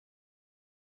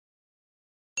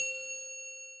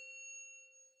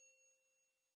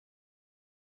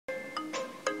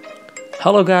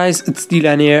Hello guys, it's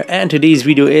Dylan here, and today's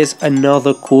video is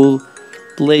another cool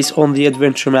place on the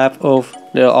adventure map of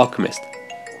the Alchemist.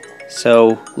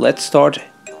 So let's start.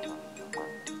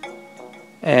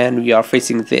 And we are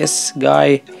facing this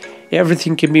guy.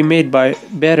 Everything can be made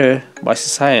better by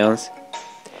science.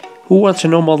 Who wants a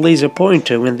normal laser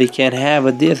pointer when they can have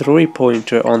a death ray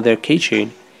pointer on their keychain?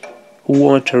 Who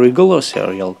want a regular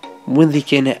cereal when they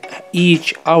can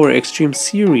eat our extreme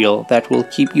cereal that will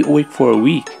keep you awake for a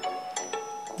week?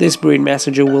 This brain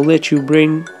messenger will let your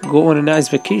brain go on a nice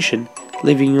vacation,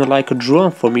 leaving you like a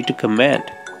drone for me to command.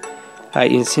 I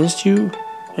insist you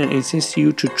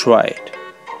to try it.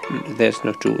 There's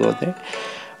no tool on there.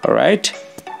 Alright,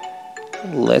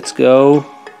 let's go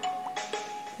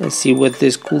and see what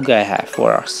this cool guy has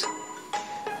for us.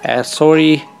 And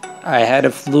sorry, I had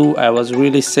a flu, I was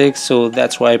really sick, so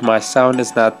that's why my sound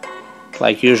is not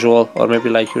like usual, or maybe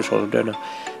like usual, I don't know.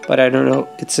 But I don't know,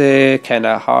 it's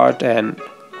kinda hard and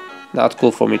not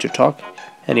cool for me to talk.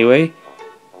 Anyway,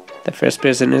 the first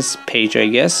person is Paige, I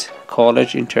guess.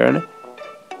 College intern.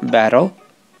 Battle.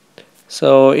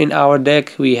 So in our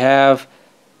deck we have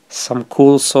some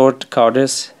cool sword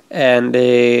cards and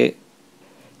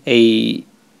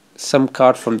some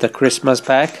card from the Christmas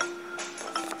pack.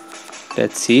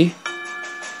 Let's see.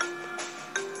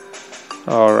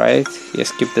 Alright, yes,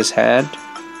 skip this hand.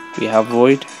 We have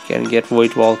Void, can get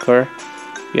Void Walker.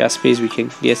 We have Space, we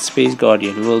can get Space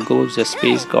Guardian. We'll go with the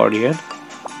Space Guardian.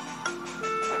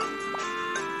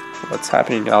 What's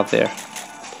happening out there?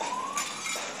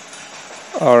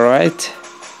 Alright.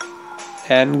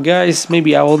 And guys,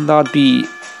 maybe I will not be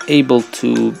able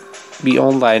to be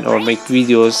online or make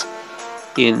videos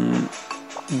in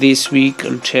this week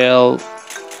until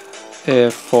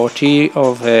 14th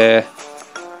of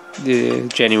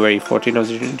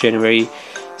January.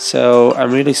 So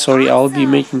I'm really sorry. I'll be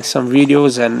making some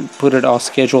videos and put it on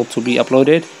schedule to be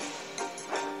uploaded,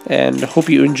 and hope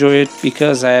you enjoy it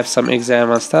because I have some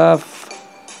exam and stuff.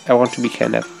 I want to be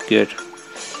kind of good.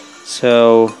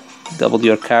 So double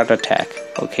your card attack.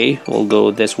 Okay, we'll go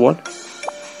with this one.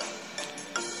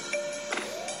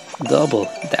 Double,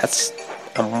 that's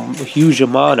a huge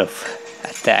amount of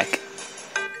attack.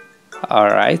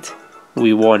 Alright,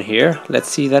 we won here. Let's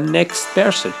see the next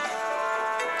person.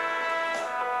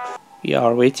 We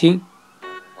are waiting.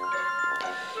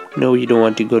 No, you don't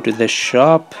want to go to the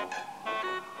shop.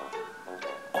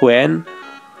 Quen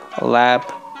Lab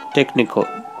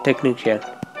Technician.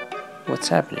 What's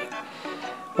happening?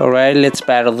 Alright, let's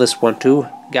battle this one too.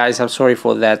 Guys, I'm sorry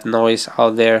for that noise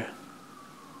out there.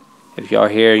 If you are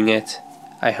hearing it,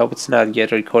 I hope it's not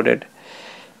get recorded.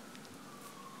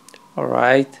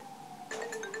 Alright.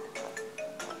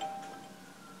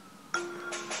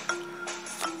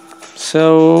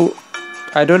 So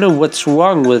I don't know what's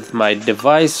wrong with my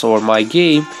device or my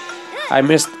game. I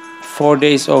missed 4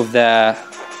 days of the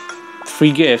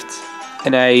free gift,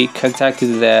 and I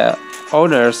contacted the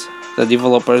owners, the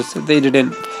developers. They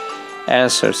didn't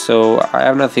answer, so I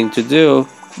have nothing to do.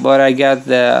 But I got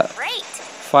the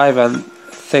 5 and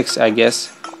 6, I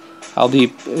guess. I'll be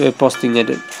posting it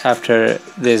after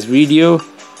this video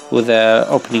with the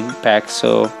opening pack,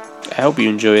 so I hope you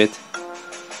enjoy it.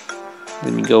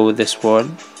 Let me go with this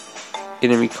one.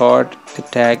 Enemy card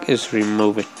attack is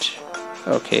remove it.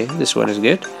 Okay, this one is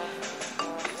good.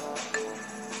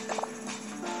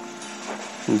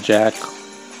 Jack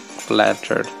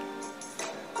Lantern.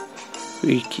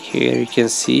 Here you can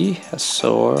see a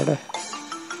sword.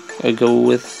 I go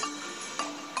with.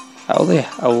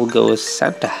 I will go with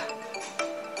Santa.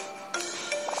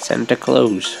 Santa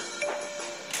Claus.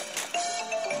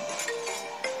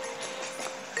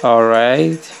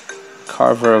 Alright.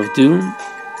 Carver of Doom.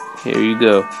 Here you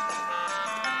go.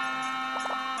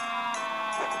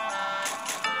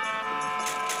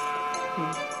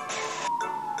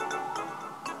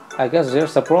 I guess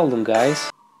there's a problem, guys.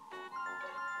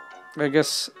 I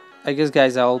guess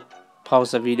guys, I'll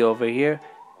pause the video over here,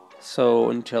 so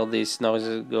until these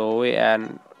noises go away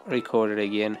and record it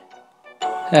again.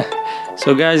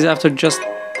 So guys, after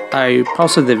I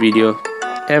paused the video,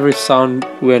 every sound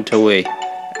went away,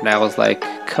 and I was like,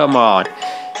 come on.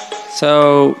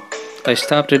 So I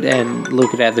stopped it and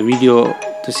looked at the video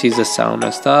to see the sound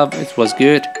and stuff. It was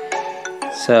good.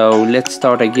 So let's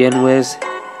start again with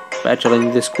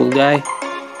battling this cool guy,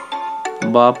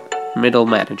 Bob, middle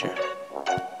manager.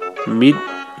 Mid,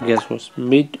 I guess was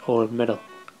mid or middle.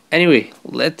 Anyway,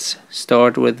 let's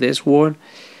start with this one.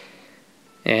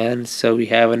 And so we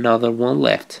have another one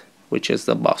left, which is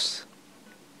the boss.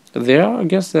 I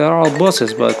guess they are all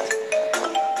bosses, but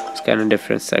it's kind of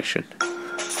different section.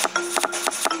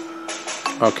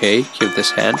 Okay, keep this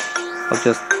hand. I'll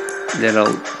just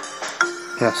little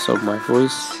Yeah, so my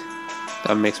voice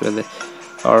that mixed with it.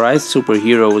 Alright,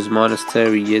 superheroes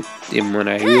monastery. Get him when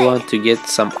I want to get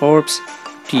some orbs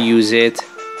to use it.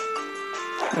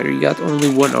 But you got only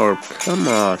one orb. Come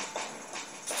on.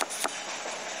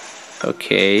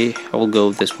 Okay, I will go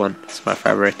with this one. It's my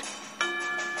favorite.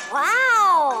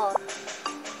 Wow!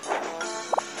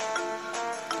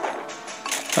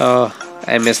 Oh,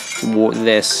 I missed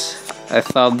this. I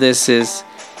thought this is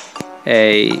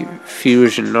a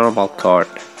fusion normal card,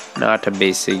 not a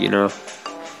basic, you know.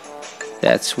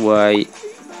 That's why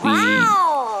we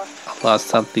lost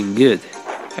something good,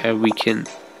 and we can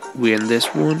win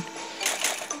this one.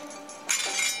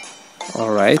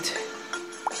 Alright,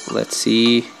 let's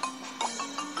see.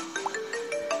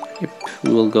 Yep,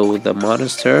 we'll go with the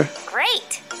monster.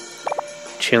 Great!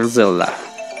 Chinzilla.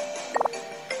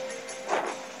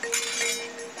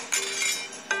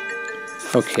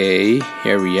 Okay,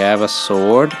 here we have a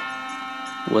sword.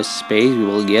 With space, we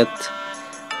will get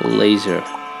laser.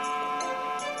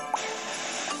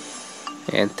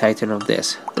 And Titan of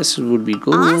this. This would be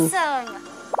good. Awesome!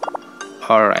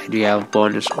 Alright, we have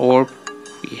bonus orb.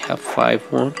 We have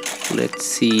 5-1. Let's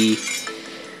see.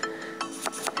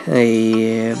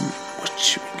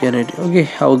 What we gonna do? Okay,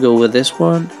 I'll go with this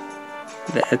one.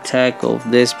 The attack of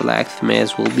this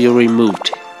blacksmith will be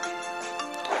removed.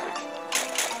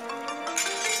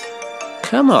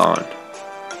 Come on.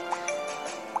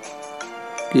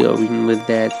 Going with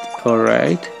that.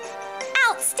 Alright.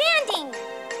 Outstanding!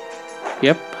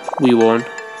 Yep, we won.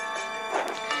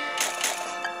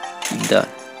 Done.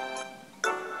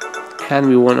 And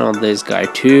we won on this guy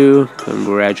too.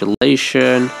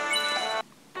 Congratulations.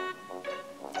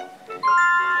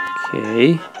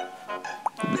 Okay.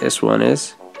 This one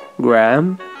is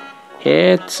Graham.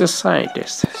 It's a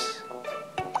scientist.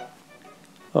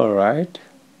 Alright.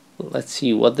 Let's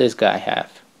see what this guy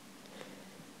have.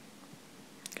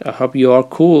 I hope you are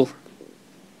cool.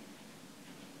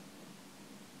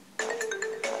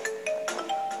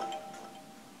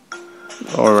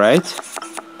 Alright.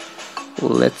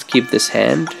 Let's keep this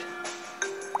hand.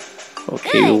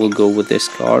 Okay, we will go with this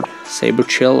card.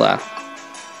 Saberchilla.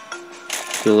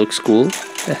 It looks cool.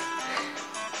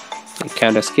 It's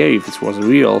kinda scary if it was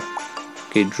real.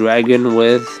 Okay, dragon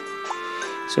with...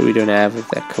 So we don't have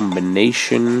that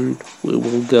combination. We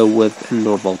will go with a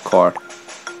normal card.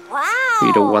 Wow!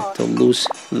 We don't want to lose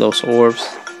those orbs.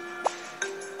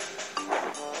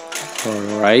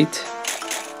 Alright.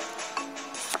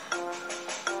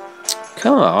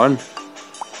 Come on.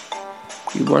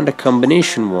 You want a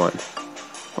combination one.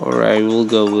 Alright, we'll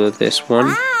go with this one.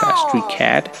 Wow. Pastry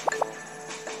cat.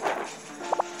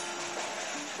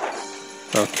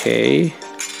 Okay.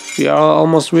 We are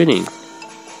almost winning.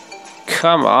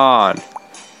 Come on.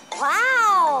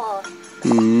 Wow!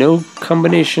 No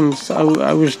combinations.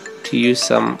 I wish to use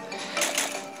some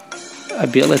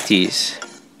abilities.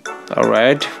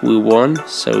 Alright, we won.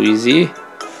 So easy.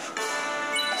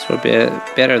 This will be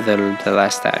better than the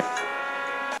last time.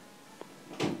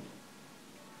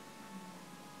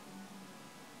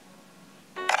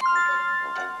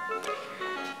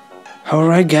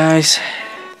 Alright guys,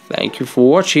 thank you for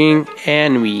watching,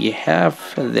 and we have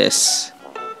this,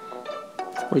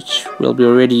 which will be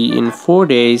ready in 4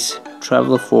 days.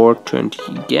 Travel for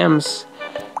 20 gems.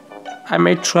 I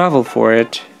may travel for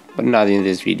it, but not in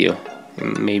this video,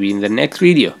 maybe in the next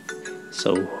video.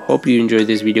 So hope you enjoyed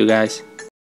this video guys.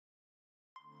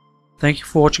 Thank you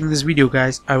for watching this video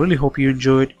guys. I really hope you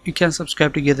enjoyed. You can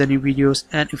subscribe to get the new videos,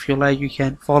 and if you like, you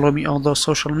can follow me on those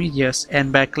social medias,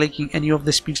 and by clicking any of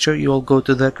this picture you will go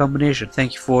to the combination.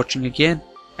 Thank you for watching again,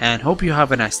 and hope you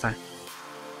have a nice time.